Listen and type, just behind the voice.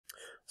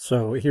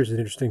So here's an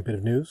interesting bit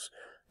of news.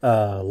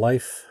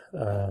 Life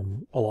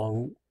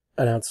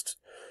announced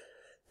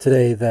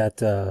today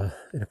that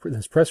in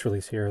this press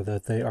release here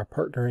that they are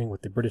partnering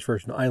with the British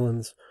Virgin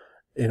Islands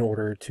in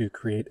order to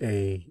create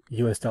a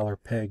US dollar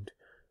pegged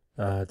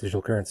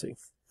digital currency.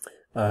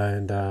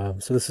 And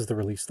so this is the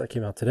release that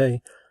came out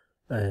today,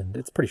 and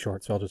it's pretty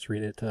short, so I'll just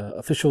read it.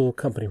 Official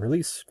company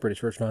release: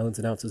 British Virgin Islands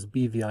announces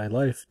BVI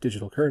Life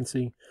digital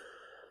currency.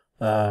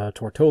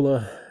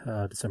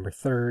 Tortola, December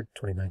 3rd,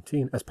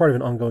 2019. As part of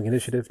an ongoing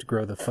initiative to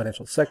grow the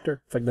financial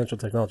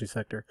technology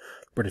sector,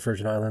 British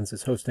Virgin Islands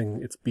is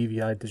hosting its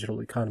BVI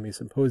Digital Economy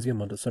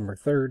Symposium on December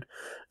 3rd.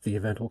 The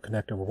event will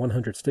connect over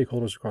 100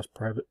 stakeholders across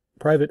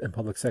private and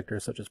public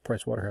sectors, such as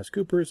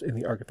PricewaterhouseCoopers, in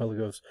the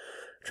archipelago's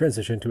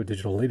transition to a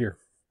digital leader.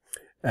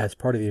 As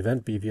part of the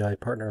event, BVI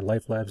partner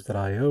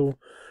LifeLabs.io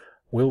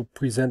will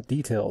present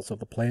details of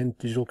the planned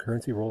digital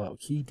currency rollout.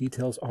 Key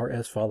details are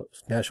as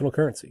follows. National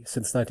currency.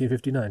 Since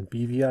 1959,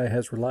 BVI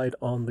has relied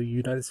on the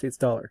United States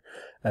dollar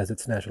as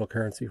its national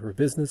currency for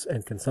business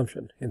and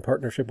consumption. In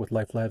partnership with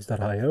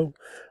LifeLabs.io,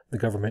 the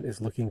government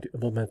is looking to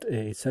implement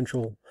a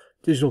central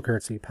digital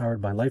currency powered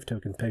by Life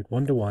Token pegged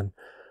 1-to-1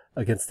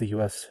 against the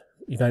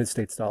United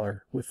States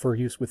dollar for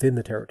use within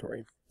the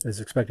territory. It is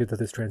expected that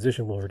this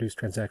transition will reduce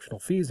transactional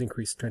fees,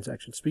 increase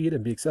transaction speed,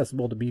 and be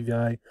accessible to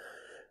BV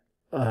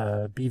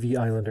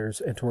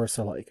Islanders and tourists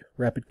alike.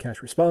 Rapid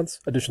cash response.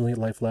 Additionally,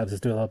 Life Labs is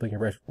developing a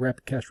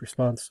rapid cash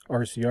response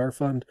RCR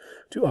fund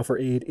to offer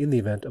aid in the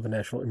event of a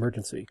national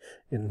emergency.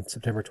 In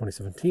September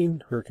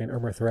 2017, Hurricane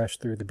Irma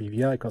thrashed through the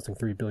BVI, causing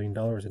 $3 billion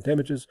in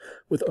damages,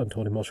 with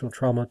untold emotional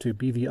trauma to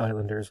BV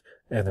Islanders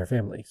and their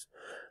families.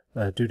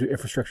 Due to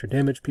infrastructure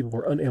damage, people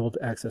were unable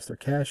to access their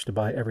cash to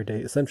buy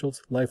everyday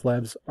essentials. Life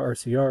Labs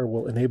RCR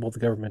will enable the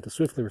government to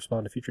swiftly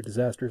respond to future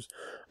disasters,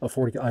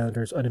 affording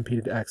islanders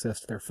unimpeded access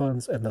to their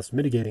funds and thus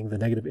mitigating the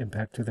negative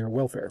impact to their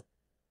welfare.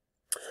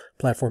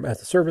 Platform as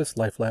a service.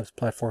 Life Labs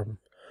platform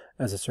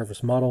as a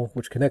service model,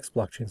 which connects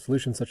blockchain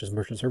solutions such as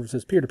merchant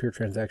services, peer-to-peer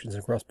transactions,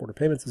 and cross-border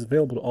payments, is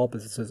available to all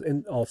businesses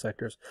in all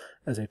sectors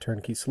as a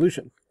turnkey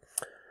solution.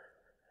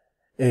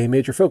 A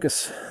major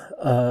focus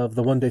of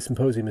the one-day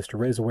symposium is to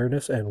raise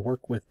awareness and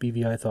work with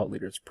BVI thought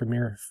leaders.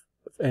 Premier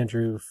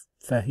Andrew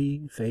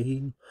Fahey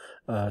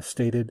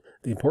stated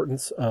the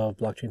importance of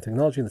blockchain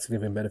technology and the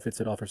significant benefits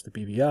it offers to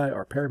BVI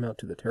are paramount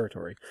to the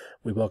territory.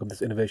 We welcome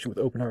this innovation with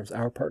open arms.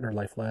 Our partner,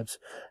 Life Labs,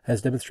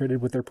 has demonstrated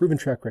with their proven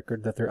track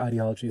record that their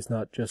ideology is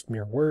not just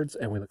mere words,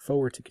 and we look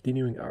forward to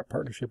continuing our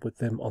partnership with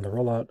them on the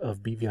rollout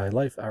of BVI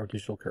Life, our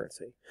digital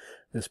currency.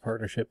 This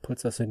partnership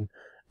puts us in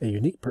a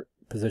unique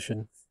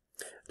position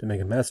to make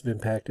a massive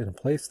impact in a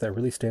place that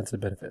really stands to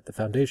benefit. The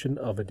foundation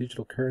of a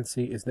digital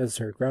currency is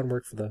necessary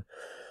groundwork for the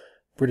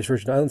British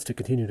Virgin Islands to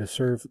continue to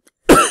serve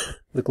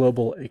the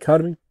global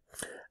economy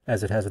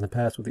as it has in the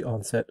past with the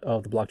onset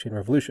of the blockchain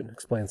revolution,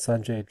 explains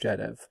Sanjay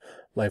Jadhav,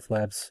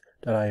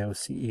 LifeLabs.io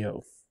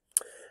CEO.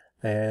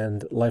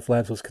 And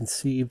LifeLabs was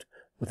conceived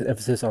with an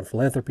emphasis on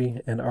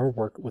philanthropy, and our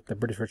work with the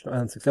British Virgin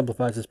Islands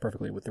exemplifies this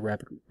perfectly. With the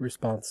rapid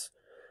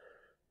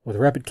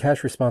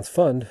cash response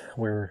fund,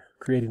 we're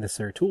creating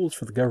necessary tools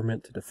for the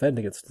government to defend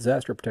against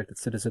disaster, protect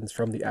its citizens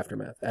from the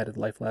aftermath, added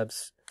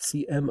LifeLabs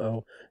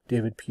CMO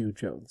David Pugh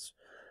Jones.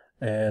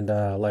 And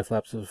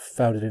LifeLabs was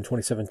founded in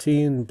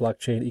 2017,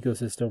 blockchain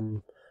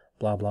ecosystem,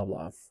 blah, blah,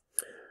 blah.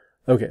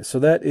 Okay, so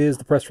that is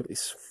the press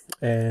release.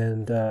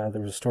 And there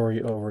was a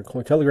story over in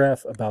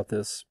Cointelegraph about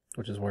this,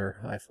 which is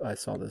where I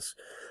saw this.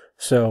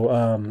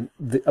 So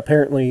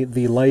apparently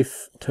the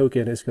Life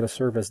token is going to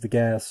serve as the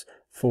gas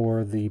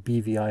for the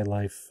BVI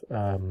Life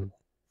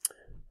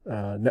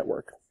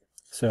network.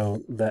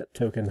 So that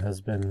token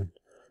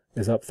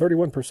is up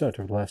 31%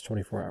 over the last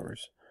 24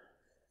 hours.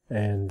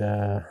 And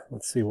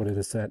let's see what it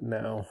is at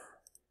now.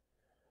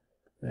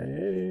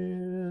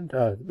 And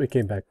it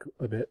came back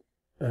a bit.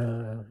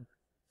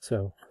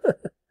 So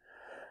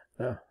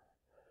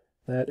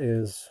that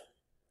is,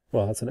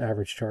 well, that's an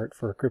average chart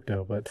for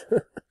crypto, but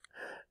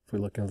if we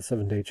look at the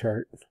 7-day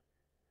chart,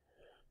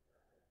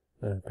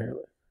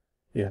 apparently.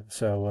 Yeah,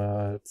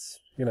 so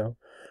it's,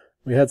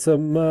 we had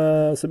some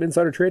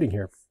insider trading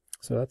here,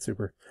 so that's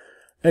super.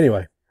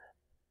 Anyway,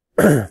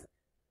 this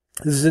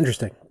is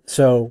interesting.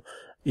 So,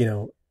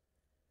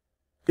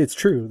 it's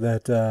true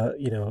that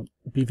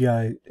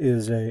BVI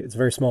it's a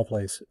very small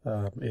place.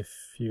 If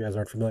you guys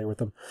aren't familiar with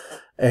them,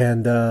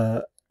 and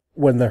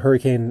when the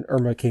Hurricane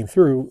Irma came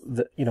through,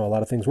 a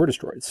lot of things were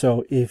destroyed.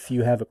 So if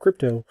you have a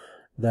crypto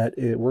that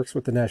it works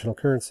with the national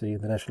currency,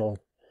 the national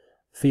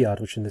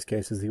fiat, which in this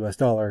case is the US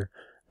dollar.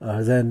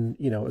 Then,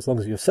 as long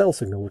as you have cell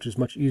signal, which is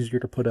much easier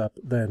to put up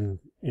than,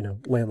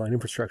 landline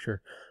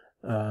infrastructure,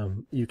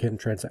 you can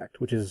transact,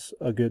 which is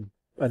I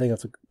think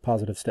that's a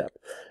positive step.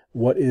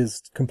 What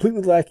is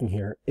completely lacking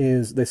here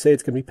is they say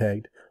it's going to be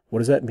pegged. What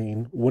does that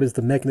mean? What is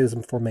the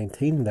mechanism for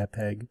maintaining that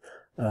peg?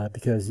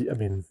 Because,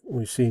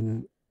 we've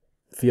seen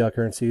fiat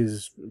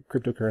currencies,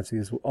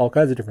 cryptocurrencies, all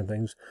kinds of different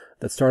things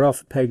that start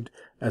off pegged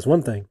as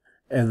one thing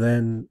and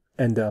then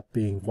end up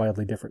being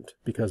wildly different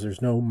because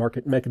there's no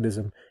market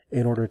mechanism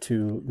in order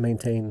to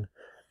maintain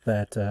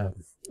that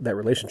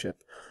relationship.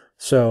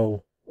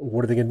 So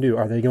what are they going to do?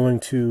 Are they going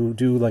to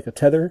do like a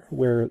tether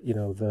where, you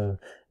know, the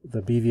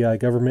BVI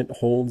government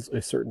holds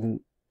a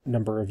certain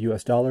number of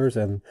US dollars,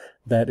 and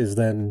that is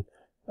then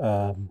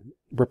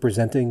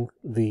representing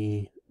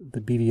the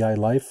BVI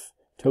Life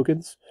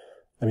tokens?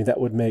 I mean,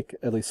 that would make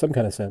at least some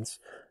kind of sense.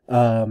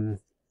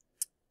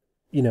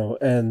 You know,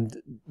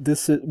 and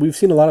we've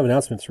seen a lot of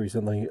announcements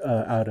recently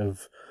out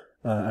of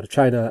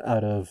China,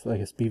 out of, I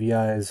guess,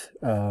 BVI's,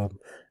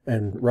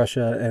 and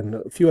Russia and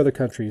a few other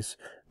countries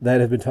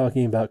that have been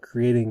talking about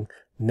creating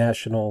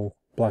national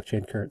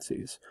blockchain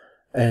currencies.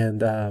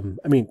 And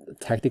I mean,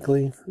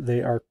 technically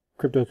they are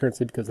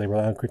cryptocurrency because they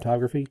rely on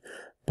cryptography,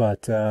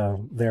 but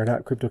they are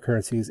not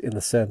cryptocurrencies in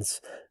the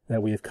sense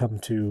that we have come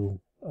to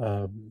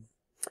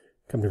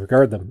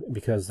regard them,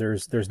 because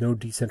there's no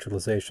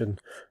decentralization,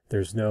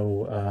 there's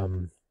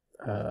no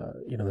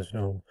you know, there's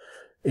no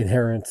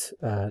inherent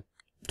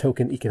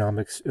token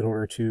economics in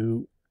order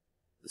to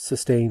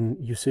sustain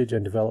usage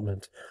and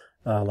development,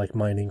 like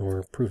mining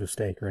or proof of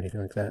stake or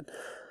anything like that.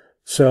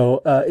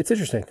 So it's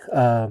interesting.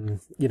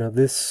 You know,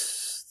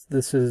 this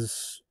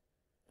is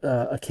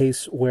a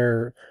case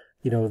where,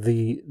 you know,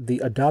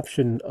 the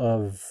adoption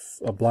of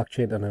a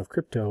blockchain and of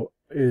crypto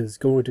is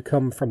going to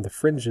come from the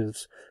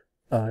fringes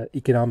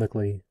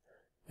economically,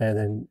 and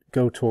then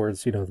go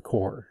towards, you know, the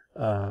core.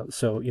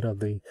 So, you know,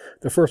 the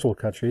first world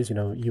countries, you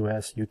know,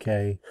 US, UK,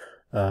 you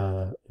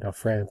know,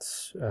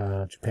 France,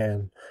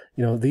 Japan,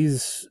 you know,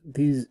 these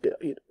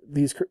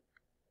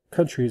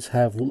countries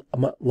have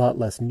a lot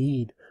less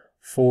need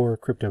for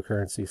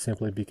cryptocurrency,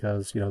 simply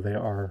because, you know, they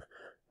are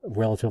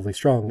relatively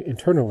strong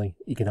internally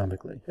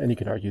economically. And you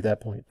can argue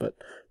that point, but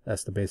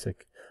that's the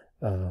basic,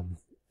 you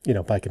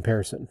know, by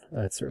comparison,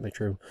 that's certainly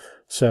true.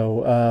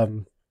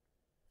 So,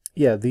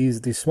 yeah,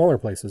 these smaller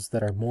places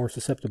that are more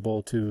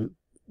susceptible to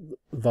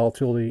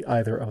volatility,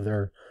 either of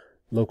their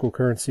local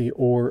currency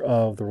or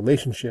of the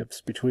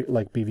relationships between,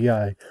 like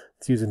BVI,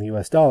 it's using the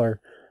US dollar,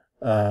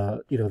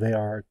 you know, they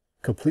are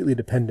completely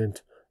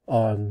dependent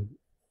on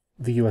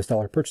the US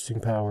dollar purchasing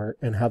power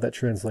and how that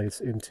translates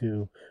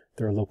into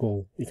their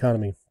local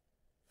economy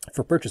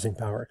for purchasing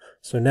power.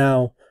 So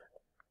now,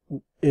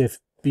 if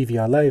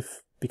BVI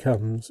Life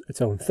becomes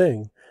its own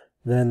thing,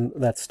 then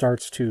that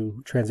starts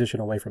to transition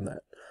away from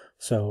that.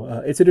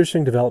 So it's an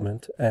interesting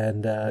development,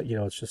 and you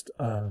know, it's just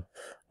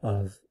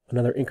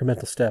another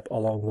incremental step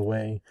along the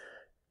way,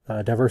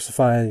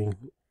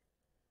 diversifying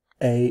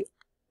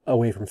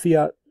away from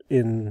fiat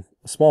in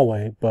a small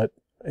way, but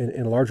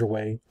in a larger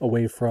way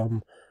away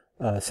from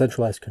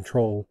centralized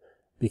control,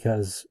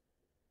 because,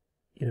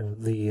 you know,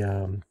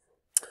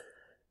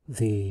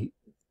 the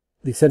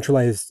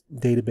centralized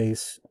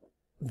database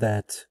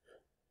that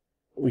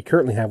we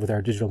currently have with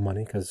our digital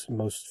money, because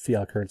most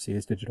fiat currency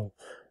is digital,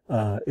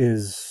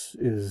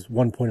 is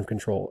one point of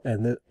control,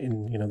 and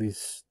in, you know,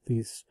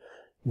 these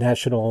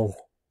national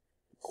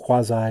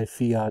quasi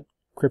fiat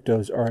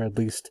cryptos are at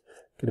least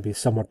going to be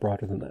somewhat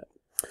broader than that,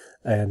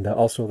 and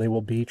also they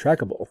will be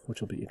trackable,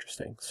 which will be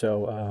interesting.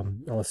 So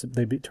unless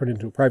they turn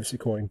into a privacy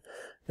coin,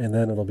 and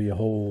then it'll be a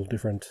whole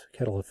different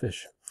kettle of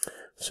fish.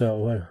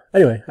 So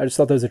anyway, I just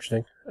thought that was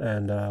interesting,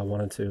 and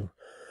wanted to,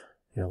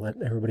 you know,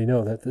 let everybody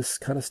know that this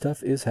kind of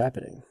stuff is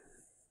happening.